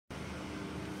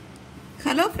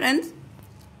Hello friends,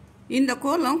 இந்த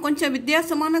கோலம் கொஞ்சம்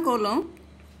வித்தியாசமான கோலம்.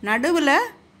 நடுவில்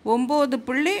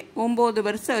 9.9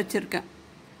 வரிசை வச்சுருக்கேன்.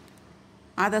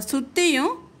 அதை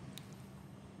சுற்றியும்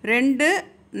 2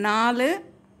 4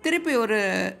 திருப்பி ஒரு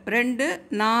 2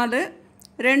 4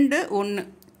 2 1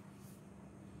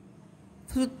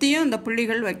 சுற்றியும் இந்த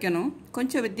புள்ளிகள் வைக்கணும்.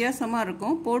 கொஞ்சம் வித்தியாசமாக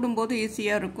இருக்கும், போடும்போது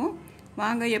ஈஸியாக இருக்கும்.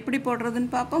 வாங்க எப்படி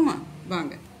போடுறதுன்னு பார்ப்போமா?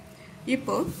 வாங்க.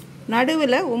 இப்போது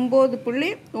நடுவில்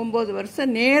 9.9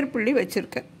 வருஷம் நேர் புள்ளி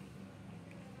வச்சுருக்கேன்.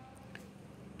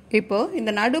 இப்போது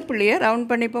இந்த நடு புள்ளியை ரவுண்ட்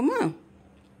பண்ணிப்போமா?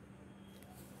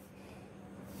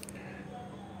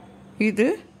 இது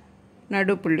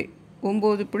நடு புள்ளி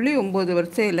 9.9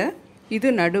 வரிசையில் இது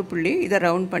நடு புள்ளி. இதை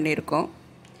ரவுண்ட் பண்ணியிருக்கோம்.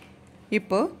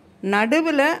 இப்போது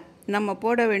நடுவில் நம்ம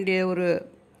போட வேண்டிய ஒரு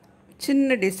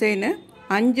சின்ன டிசைனு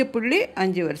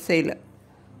 5.5 வரிசையில்.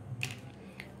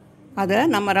 அதை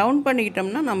நம்ம ரவுண்ட்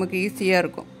பண்ணிக்கிட்டோம்னா நமக்கு ஈஸியாக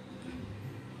இருக்கும்.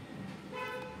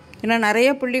 ஏன்னா நிறைய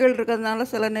புள்ளிகள் இருக்கிறதுனால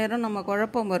சில நேரம் நம்ம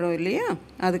குழப்பம் வரும் இல்லையா,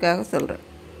 அதுக்காக சொல்கிறேன்.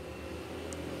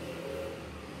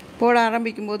 போட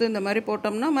ஆரம்பிக்கும் போது இந்த மாதிரி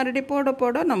போட்டோம்னா மறுபடியும் போட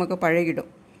போட நமக்கு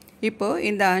பழகிடும். இப்போது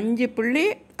இந்த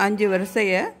 5.5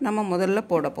 வரிசையை நம்ம முதல்ல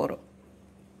போட போகிறோம்.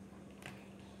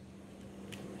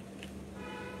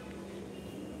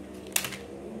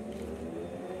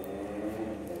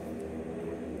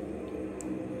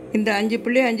 இந்த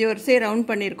 5.5 வரிசையை ரவுண்ட்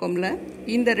பண்ணியிருக்கோம்ல,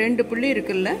 இந்த 2 புள்ளி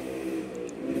இருக்குல்ல,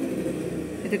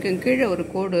 இதுக்கு கீழே ஒரு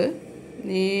கோடு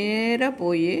நேராக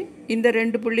போய் இந்த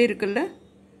 2 புள்ளி இருக்குல்ல,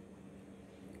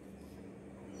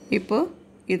 இப்போது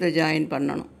இதை ஜாயின்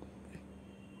பண்ணணும்.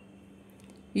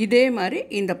 இதே மாதிரி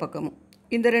இந்த பக்கமும்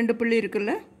இந்த 2 புள்ளி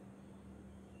இருக்குல்ல,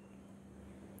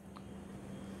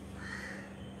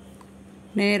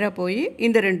 நேராக போய்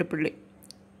இந்த 2 புள்ளி,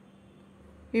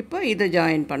 இப்போ இதை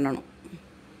ஜாயின் பண்ணணும்.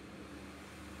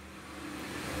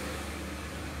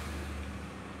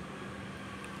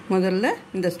 முதல்ல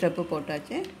இந்த ஸ்டெப்பு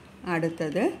போட்டாச்சு.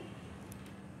 அடுத்தது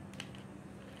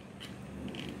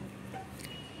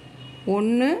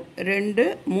 1 2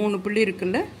 3 புள்ளி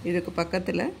இருக்குல்ல, இதுக்கு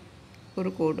பக்கத்தில்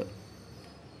ஒரு கோடு.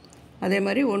 அதே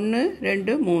மாதிரி 1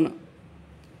 2 3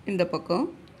 இந்த பக்கம்,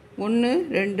 1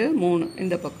 2 3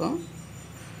 இந்த பக்கம்,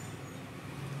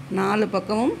 4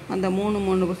 பக்கமும் அந்த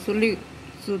 3 சொல்லி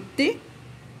சுற்றி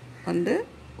வந்து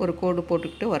ஒரு கோடு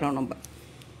போட்டுக்கிட்டு வரோம் நம்ம.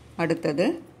 அடுத்தது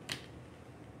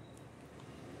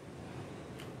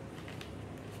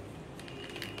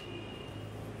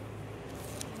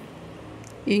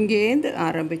இங்கேருந்து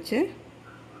ஆரம்பித்து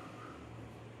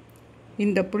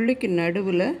இந்த புள்ளிக்கு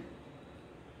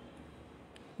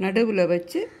நடுவில்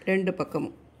வச்சு 2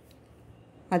 பக்கமும்,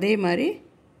 அதே மாதிரி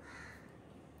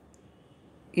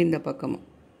இந்த பக்கமும்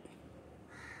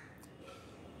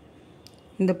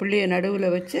இந்த புள்ளியை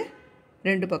நடுவில் வச்சு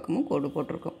 2 பக்கமும் கோடு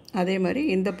போட்டிருக்கோம். அதே மாதிரி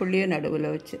இந்த புள்ளியை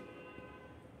நடுவில் வச்சு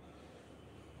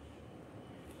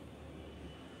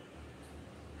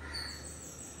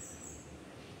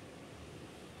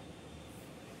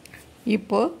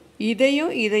இப்போது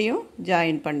இதையும்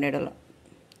ஜாயின் பண்ணிடலாம்.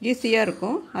 ஈஸியாக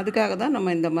இருக்கும். அதுக்காக தான்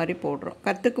நம்ம இந்த மாதிரி போடுறோம்.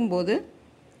 கற்றுக்கும் போது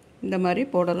இந்த மாதிரி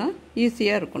போடலாம்,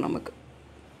 ஈஸியாக இருக்கும் நமக்கு.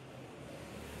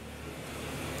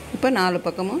 இப்போ 4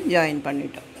 பக்கமும் ஜாயின்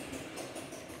பண்ணிட்டோம்.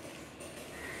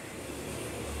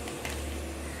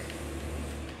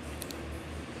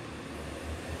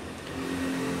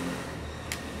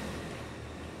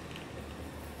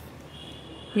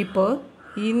 இப்போது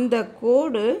இந்த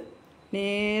கோடு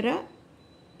நேராக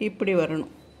இப்படி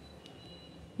வரணும்,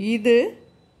 இது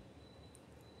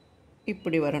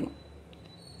இப்படி வரணும்.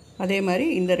 அதே மாதிரி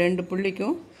இந்த 2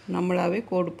 புள்ளிக்கும் நம்மளாவே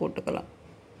கோடு போட்டுக்கலாம்,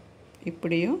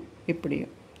 இப்படியும்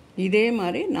இப்படியும். இதே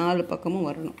மாதிரி 4 பக்கமும்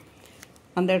வரணும்.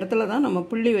 அந்த இடத்துல தான் நம்ம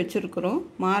புள்ளி வச்சுருக்குறோம்.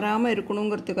 மாறாமல்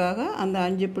இருக்கணுங்கிறதுக்காக அந்த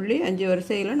 5.5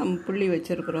 வரிசையில் நம்ம புள்ளி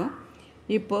வச்சுருக்குறோம்.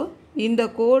 இப்போது இந்த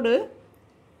கோடு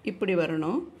இப்படி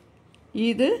வரணும்,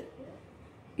 இது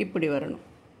இப்படி வரணும்.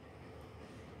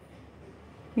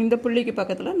 இந்த புள்ளிக்கு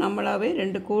பக்கத்தில் நம்மளாவே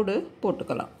 2 கோடு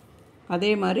போட்டுக்கலாம்.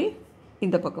 அதே மாதிரி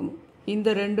இந்த பக்கமும்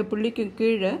இந்த 2 புள்ளிக்கும்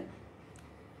கீழே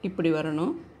இப்படி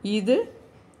வரணும், இது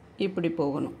இப்படி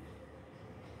போகணும்.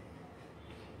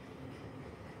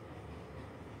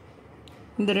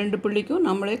 இந்த 2 புள்ளிக்கும்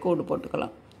நம்மளே கோடு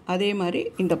போட்டுக்கலாம். அதே மாதிரி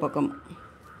இந்த பக்கமும்.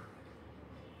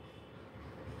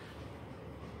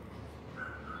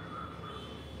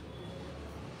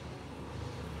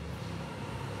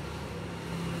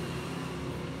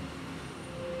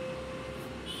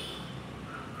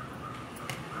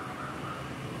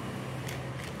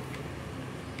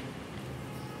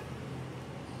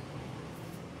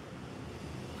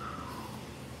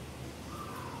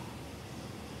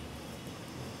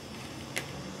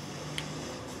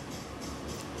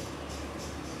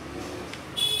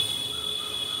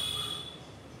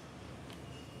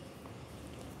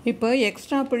 இப்போ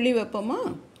எக்ஸ்ட்ரா புள்ளி வைப்போமா,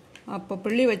 அப்போ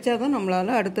புள்ளி வச்சா தான்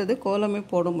நம்மளால் அடுத்தது கோலமே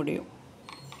போட முடியும்.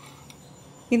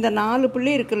 இந்த 4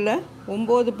 புள்ளி இருக்குல்ல,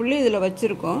 9 புள்ளி இதில்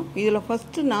வச்சுருக்கோம். இதில்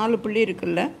ஃபஸ்ட்டு 4 புள்ளி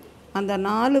இருக்குல்ல, அந்த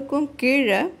 4க்கும்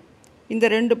கீழே இந்த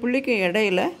 2 புள்ளிக்கும்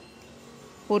இடையில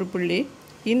ஒரு புள்ளி,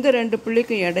 இந்த 2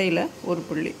 புள்ளிக்கும் இடையில ஒரு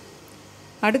புள்ளி.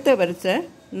 அடுத்த வரிசை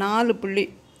 4 புள்ளி,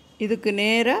 இதுக்கு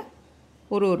நேராக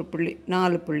ஒரு புள்ளி,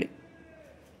 4 புள்ளி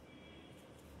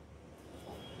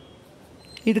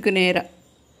இதுக்கு நேராக.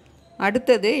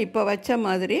 அடுத்தது இப்போ வச்ச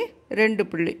மாதிரி 2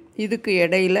 புள்ளி, இதுக்கு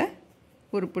இடையில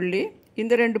ஒரு புள்ளி,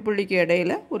 இந்த 2 புள்ளிக்கு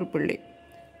இடையில ஒரு புள்ளி.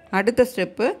 அடுத்த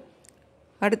ஸ்டெப்பு,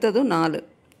 அடுத்ததும் 4,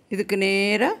 இதுக்கு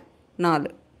நேராக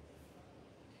 4.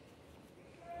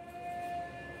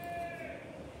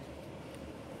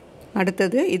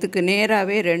 அடுத்தது இதுக்கு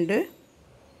நேராகவே 2,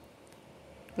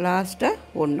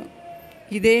 லாஸ்ட்டாக 1.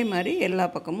 இதே மாதிரி எல்லா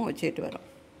பக்கமும் வச்சுட்டு வரோம்.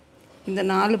 இந்த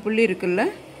 4 புள்ளி இருக்குல்ல,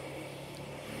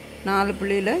 4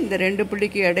 புள்ளியில் இந்த 2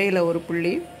 புள்ளிக்கு இடையில ஒரு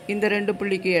புள்ளி, இந்த 2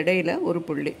 புள்ளிக்கு இடையில ஒரு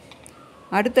புள்ளி.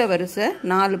 அடுத்த வரிசை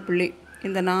 4 புள்ளி,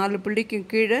 இந்த 4 புள்ளிக்கு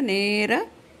கீழே நேராக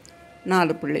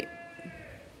 4 புள்ளி.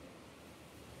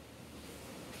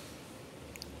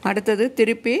 அடுத்தது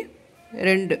திருப்பி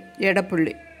 2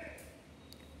 எடப்புள்ளி,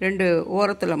 2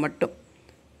 ஓரத்தில் மட்டும்.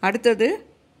 அடுத்தது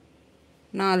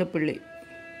 4 புள்ளி.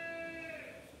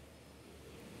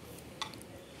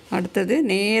 அடுத்தது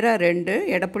நேராக 2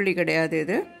 எடப்புள்ளி கிடையாது,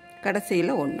 இது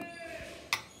கடைசியில் 1.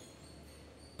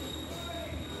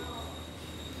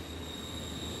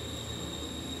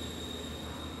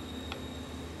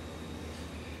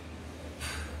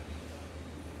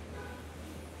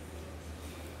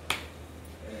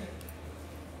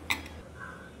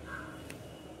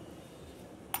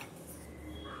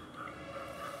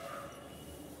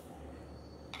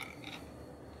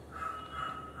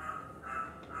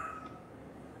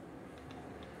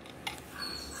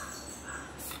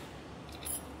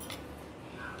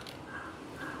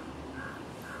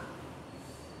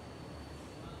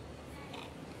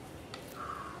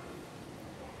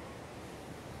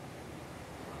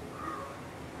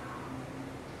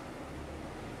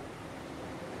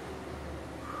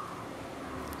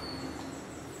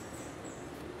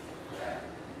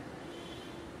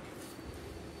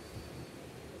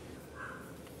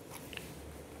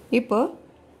 இப்போ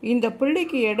இந்த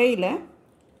புள்ளிக்கு இடையில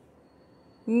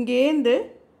இங்கேருந்து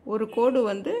ஒரு கோடு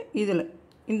வந்து இதில்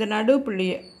இந்த நடு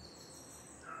புள்ளியை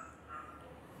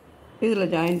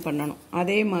இதில் ஜாயின் பண்ணணும்.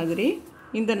 அதே மாதிரி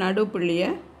இந்த நடு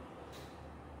புள்ளியை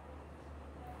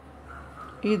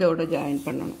இதோட ஜாயின்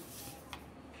பண்ணணும்.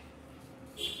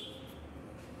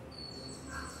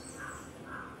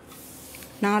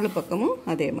 நாலு பக்கமும்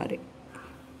அதே மாதிரி.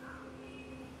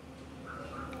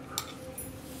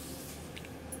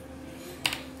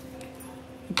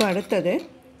 இப்போ அடுத்தது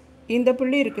இந்த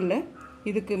புள்ளி இருக்குல்ல,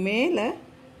 இதுக்கு மேலே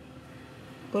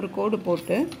ஒரு கோடு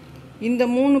போட்டு இந்த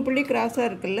 3 புள்ளி கிராஸாக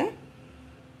இருக்குல்ல,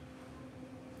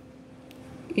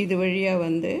 இது வழியாக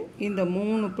வந்து இந்த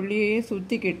 3 புள்ளியையும்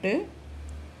சுற்றிக்கிட்டு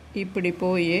இப்படி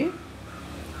போய்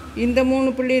இந்த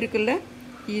 3 புள்ளி இருக்குல்ல,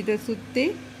 இதை சுற்றி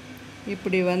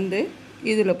இப்படி வந்து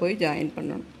இதில் போய் ஜாயின்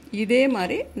பண்ணணும். இதே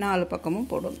மாதிரி 4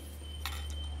 பக்கமும் போடணும்.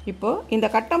 இப்போது இந்த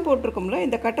கட்டம் போட்டிருக்கோம்ல,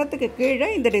 இந்த கட்டத்துக்கு கீழே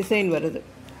இந்த டிசைன் வருது.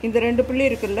 இந்த 2 புள்ளி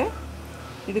இருக்குல்ல,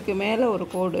 இதுக்கு மேலே ஒரு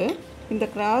கோடு, இந்த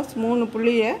கிராஸ் 3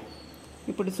 புள்ளியை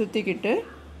இப்படி சுற்றிக்கிட்டு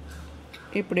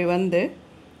இப்படி வந்து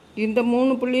இந்த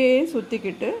 3 புள்ளியையும்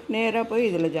சுற்றிக்கிட்டு நேராக போய்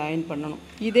இதில் ஜாயின் பண்ணணும்.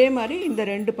 இதே மாதிரி இந்த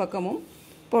 2 பக்கமும்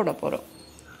போட போகிறோம்.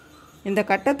 இந்த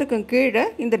கட்டத்துக்கு கீழே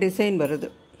இந்த டிசைன் வருது.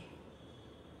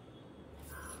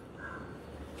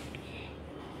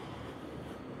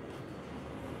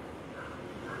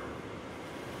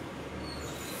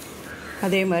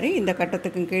 அதே மாதிரி இந்த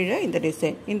கட்டத்துக்கும் கீழே இந்த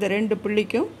டிசைன், இந்த 2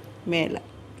 புள்ளிக்கும் மேலே.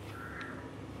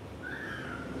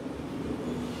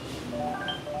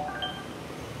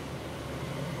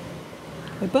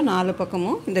 இப்போ 4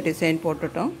 பக்கமும் இந்த டிசைன்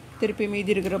போட்டுட்டோம். திருப்பி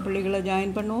மீதி இருக்கிற புள்ளிகளை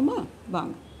ஜாயின் பண்ணுவோமா?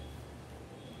 வாங்க.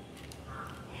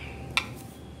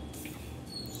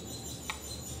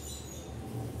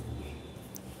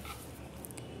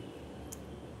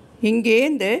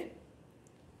 இங்கேருந்து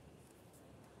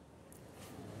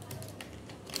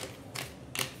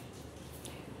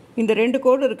இந்த 2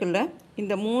 கோடு இருக்குல்ல,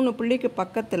 இந்த 3 புள்ளிக்கு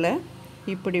பக்கத்தில்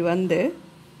இப்படி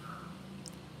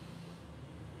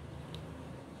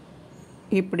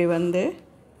வந்து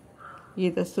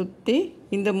இதை சுற்றி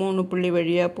இந்த 3 புள்ளி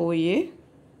வழியாக போய்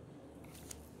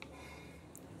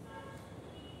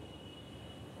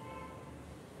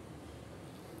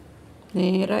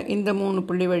நேராக இந்த 3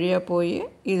 புள்ளி வழியாக போய்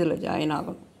இதில் ஜாயின்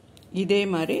ஆகணும். இதே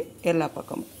மாதிரி எல்லா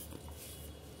பக்கமும்.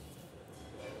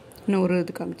 இன்னும் ஒரு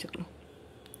இது காமிச்சுக்கலாம்.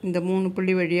 இந்த 3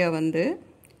 புள்ளி வழியாக வந்து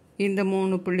இந்த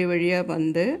 3 புள்ளி வழியாக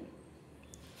வந்து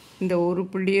இந்த ஒரு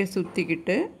புள்ளியை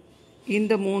சுற்றிக்கிட்டு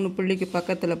இந்த 3 புள்ளிக்கு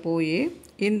பக்கத்தில் போய்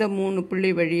இந்த 3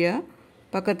 புள்ளி வழியாக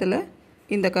பக்கத்தில்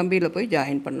இந்த கம்பியில் போய்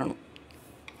ஜாயின் பண்ணணும்.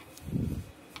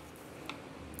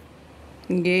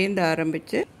 இங்கேருந்து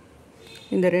ஆரம்பித்து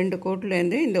இந்த 2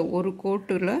 கோட்டிலேருந்து இந்த ஒரு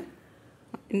கோட்டில்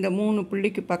இந்த 3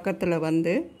 புள்ளிக்கு பக்கத்தில்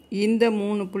வந்து இந்த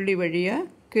 3 புள்ளி வழியாக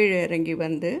கீழே இறங்கி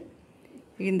வந்து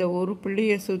இந்த ஒரு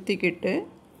புள்ளியை சுற்றிக்கிட்டு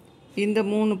இந்த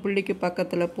 3 புள்ளிக்கு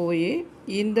பக்கத்தில் போய்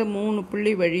இந்த 3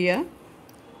 புள்ளி வழியாக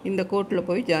இந்த கோட்டில்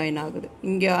போய் ஜாயின் ஆகுது.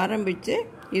 இங்கே ஆரம்பித்து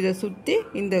இதை சுற்றி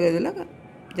இந்த இதில்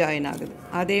ஜாயின் ஆகுது.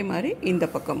 அதே மாதிரி இந்த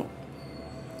பக்கமும்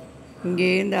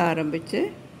இங்கேருந்து ஆரம்பித்து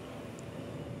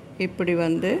இப்படி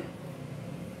வந்து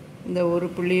இந்த ஒரு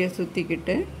புள்ளியை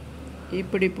சுற்றிக்கிட்டு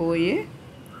இப்படி போய்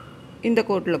இந்த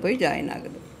கோட்டில் போய் ஜாயின்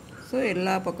ஆகுது. ஸோ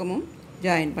எல்லா பக்கமும்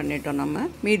ஜாயின் பண்ணிட்டோம். நம்ம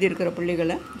மீதி இருக்கிற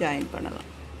புள்ளிகளை ஜாயின் பண்ணலாம்.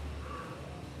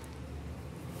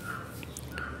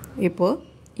 இப்போது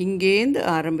இங்கேருந்து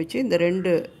ஆரம்பித்து இந்த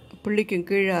 2 புள்ளிக்கும்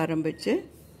கீழே ஆரம்பித்து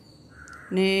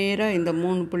நேராக இந்த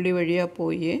 3 புள்ளி வழியாக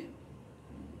போய்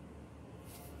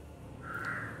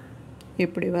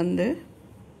இப்படி வந்து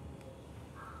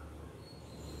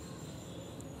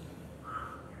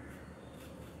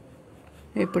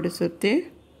இப்படி சுற்றி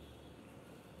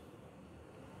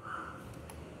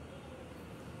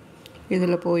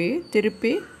இதில் போய்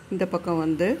திருப்பி இந்த பக்கம்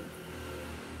வந்து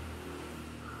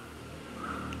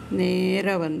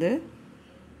நேராக வந்து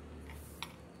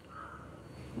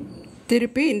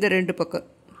திருப்பி இந்த 2 பக்கம்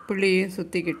புள்ளியையும்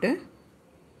சுற்றிக்கிட்டு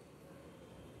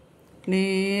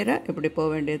நேராக இப்படி போக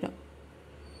வேண்டியதுதான்.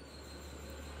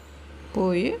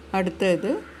 போய்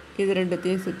அடுத்தது இது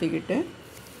 2த்தையும் சுற்றிக்கிட்டு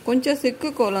கொஞ்சம்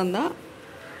சிக்கு கோலம் தான்,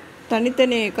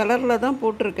 தனித்தனி கலரில் தான்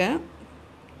போட்டிருக்கேன்.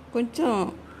 கொஞ்சம்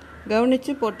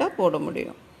கவனித்து போட்டால் போட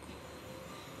முடியும்.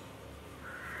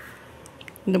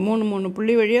 இந்த 3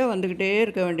 புள்ளி வழியாக வந்துக்கிட்டே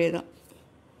இருக்க வேண்டியதுதான்.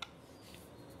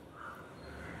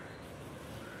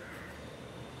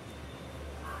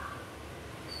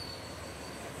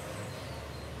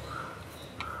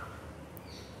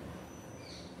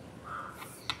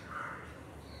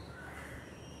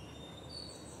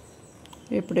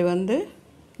 இப்படி வந்து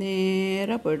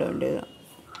நேராக போயிட வேண்டியதுதான்.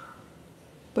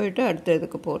 போயிட்டு அடுத்த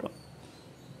இதுக்கு போகிறோம்.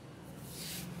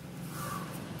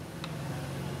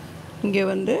 இங்கே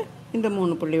வந்து இந்த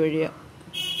 3 புள்ளி வழியாக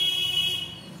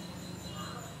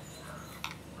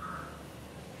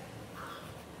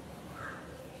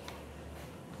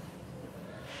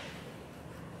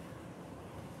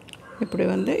இப்படி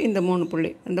வந்து இந்த 3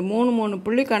 புள்ளி இந்த 3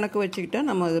 புள்ளி கணக்கு வச்சுக்கிட்டா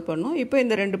நம்ம இது பண்ணோம். இப்போ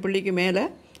இந்த 2 புள்ளிக்கு மேலே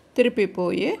திருப்பி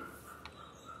போய்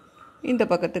இந்த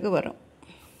பக்கத்துக்கு வரோம்.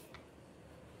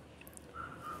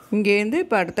 இங்கேருந்து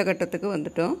இப்போ அடுத்த கட்டத்துக்கு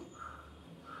வந்துட்டோம்.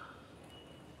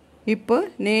 இப்போ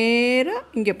நேராக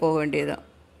இங்கே போக வேண்டியதுதான்.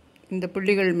 இந்த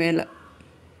புள்ளிகள் மேலே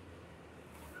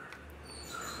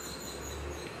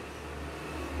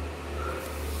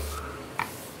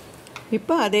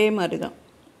இப்போ அதே மாதிரி தான்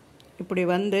இப்படி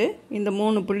வந்து இந்த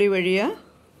 3 புள்ளி வழியாக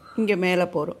இங்கே மேலே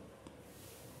போகிறோம்.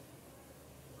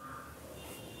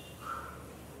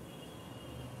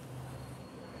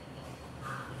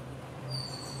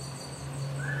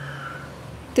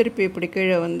 திருப்பி இப்படி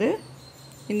கீழே வந்து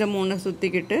இந்த 3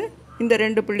 சுற்றிக்கிட்டு இந்த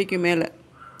 2 புள்ளிக்கு மேலே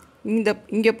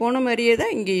இங்கே போன மாதிரியே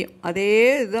தான் இங்கேயும் அதே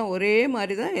இதுதான், ஒரே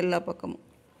மாதிரி தான் எல்லா பக்கமும்.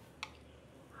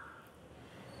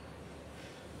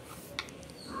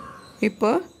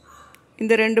 இப்போ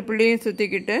இந்த 2 புள்ளியும்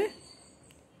சுற்றிக்கிட்டு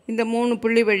இந்த 3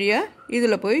 புள்ளி வழியாக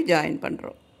இதில் போய் ஜாயின்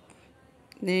பண்ணுறோம்.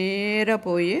 நேராக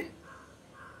போய்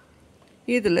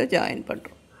இதில் ஜாயின்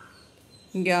பண்ணுறோம்.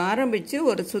 இங்கே ஆரம்பித்து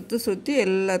ஒரு சுற்றி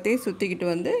எல்லாத்தையும் சுற்றிக்கிட்டு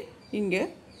வந்து இங்கே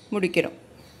முடிக்கிறோம்.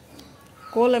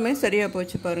 கோலமே சரியாக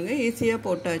போச்சு பாருங்கள். ஈஸியாக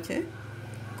போட்டாச்சு.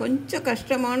 கொஞ்சம்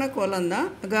கஷ்டமான கோலம்தான்,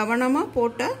 கவனமாக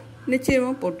போட்டால்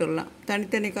நிச்சயமாக போட்டுடலாம்.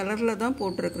 தனித்தனி கலரில் தான்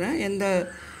போட்டிருக்கிறேன். எந்த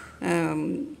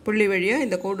புள்ளி வழியாக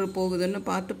இந்த கோடு போகுதுன்னு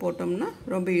பார்த்து போட்டோம்னா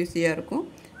ரொம்ப ஈஸியாக இருக்கும்.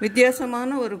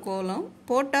 வித்தியாசமான ஒரு கோலம்,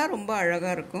 போட்டால் ரொம்ப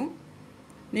அழகாக இருக்கும்.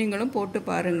 நீங்களும் போட்டு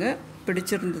பாருங்கள்.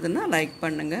 பிடிச்சிருந்ததுன்னா லைக்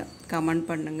பண்ணுங்கள், கமெண்ட்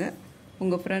பண்ணுங்கள்,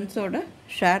 உங்கள் ஃப்ரெண்ட்ஸோட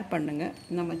ஷேர் பண்ணுங்கள்.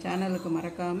 நம்ம சேனலுக்கு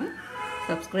மறக்காமல்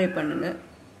சப்ஸ்கிரைப் பண்ணுங்கள்.